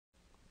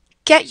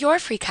Get your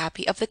free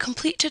copy of the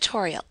complete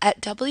tutorial at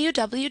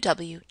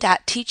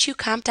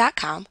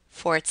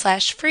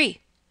www.teachucomp.com/free.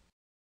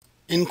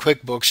 In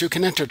QuickBooks, you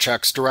can enter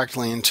checks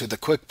directly into the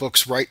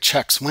QuickBooks Write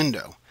Checks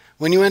window.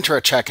 When you enter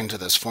a check into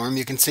this form,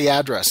 you can see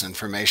address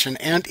information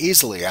and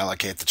easily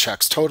allocate the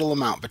check's total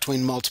amount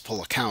between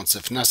multiple accounts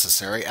if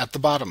necessary at the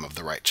bottom of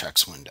the Write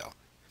Checks window.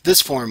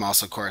 This form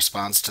also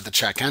corresponds to the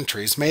check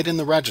entries made in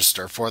the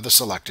register for the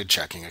selected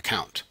checking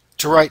account.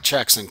 To write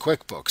checks in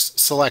QuickBooks,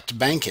 select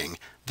Banking,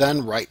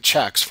 then Write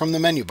Checks from the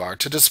menu bar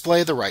to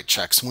display the Write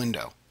Checks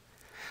window.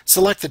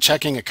 Select the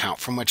checking account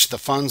from which the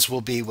funds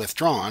will be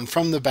withdrawn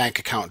from the bank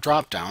account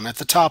drop-down at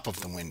the top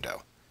of the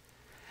window.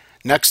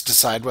 Next,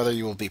 decide whether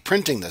you will be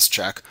printing this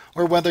check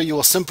or whether you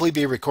will simply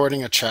be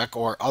recording a check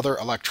or other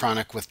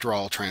electronic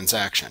withdrawal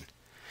transaction.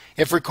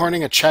 If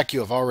recording a check you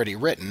have already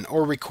written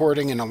or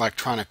recording an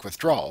electronic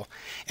withdrawal,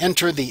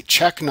 enter the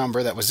check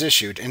number that was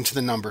issued into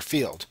the number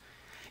field.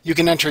 You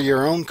can enter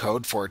your own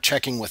code for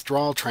checking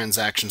withdrawal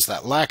transactions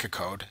that lack a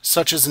code,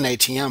 such as an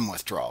ATM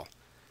withdrawal.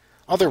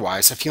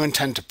 Otherwise, if you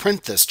intend to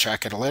print this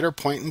check at a later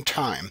point in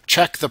time,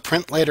 check the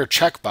Print Later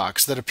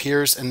checkbox that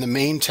appears in the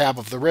Main tab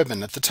of the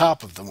ribbon at the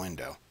top of the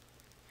window.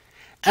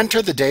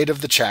 Enter the date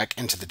of the check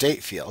into the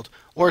Date field,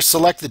 or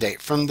select the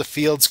date from the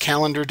field's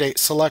Calendar Date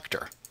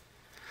selector.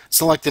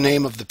 Select the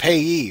name of the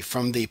payee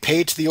from the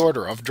Pay to the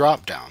Order of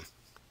drop-down.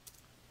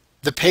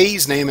 The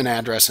payee's name and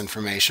address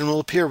information will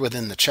appear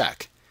within the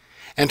check.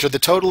 Enter the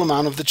total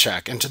amount of the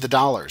check into the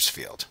Dollars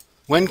field.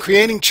 When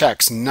creating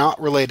checks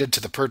not related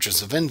to the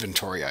purchase of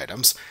inventory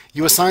items,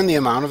 you assign the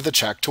amount of the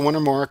check to one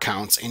or more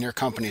accounts in your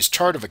company's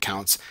chart of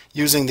accounts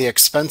using the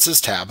Expenses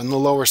tab in the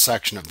lower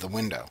section of the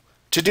window.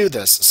 To do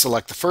this,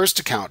 select the first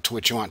account to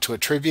which you want to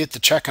attribute the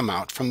check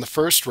amount from the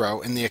first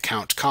row in the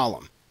Account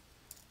column.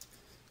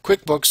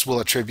 QuickBooks will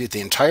attribute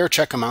the entire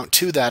check amount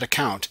to that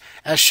account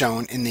as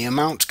shown in the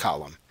Amount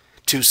column.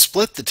 To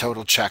split the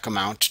total check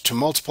amount to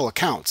multiple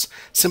accounts,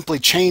 simply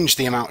change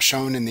the amount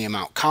shown in the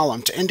Amount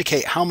column to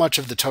indicate how much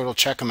of the total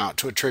check amount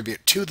to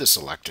attribute to the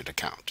selected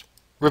account.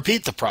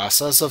 Repeat the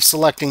process of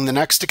selecting the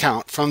next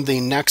account from the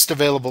next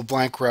available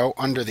blank row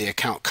under the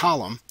Account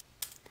column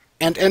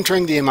and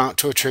entering the amount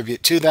to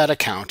attribute to that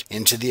account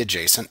into the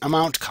adjacent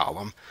Amount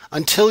column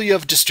until you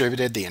have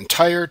distributed the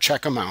entire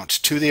check amount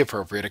to the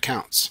appropriate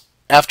accounts.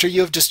 After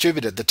you have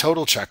distributed the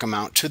total check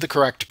amount to the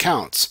correct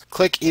accounts,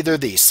 click either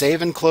the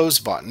Save and Close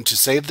button to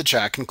save the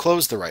check and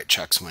close the Write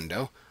Checks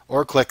window,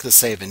 or click the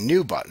Save and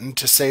New button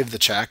to save the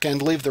check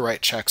and leave the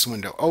Write Checks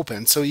window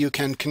open so you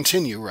can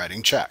continue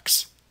writing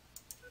checks.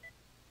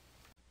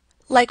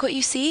 Like what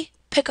you see?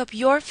 Pick up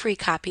your free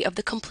copy of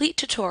the complete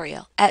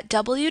tutorial at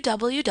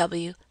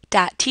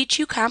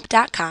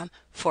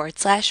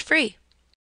www.teachucomp.com/free.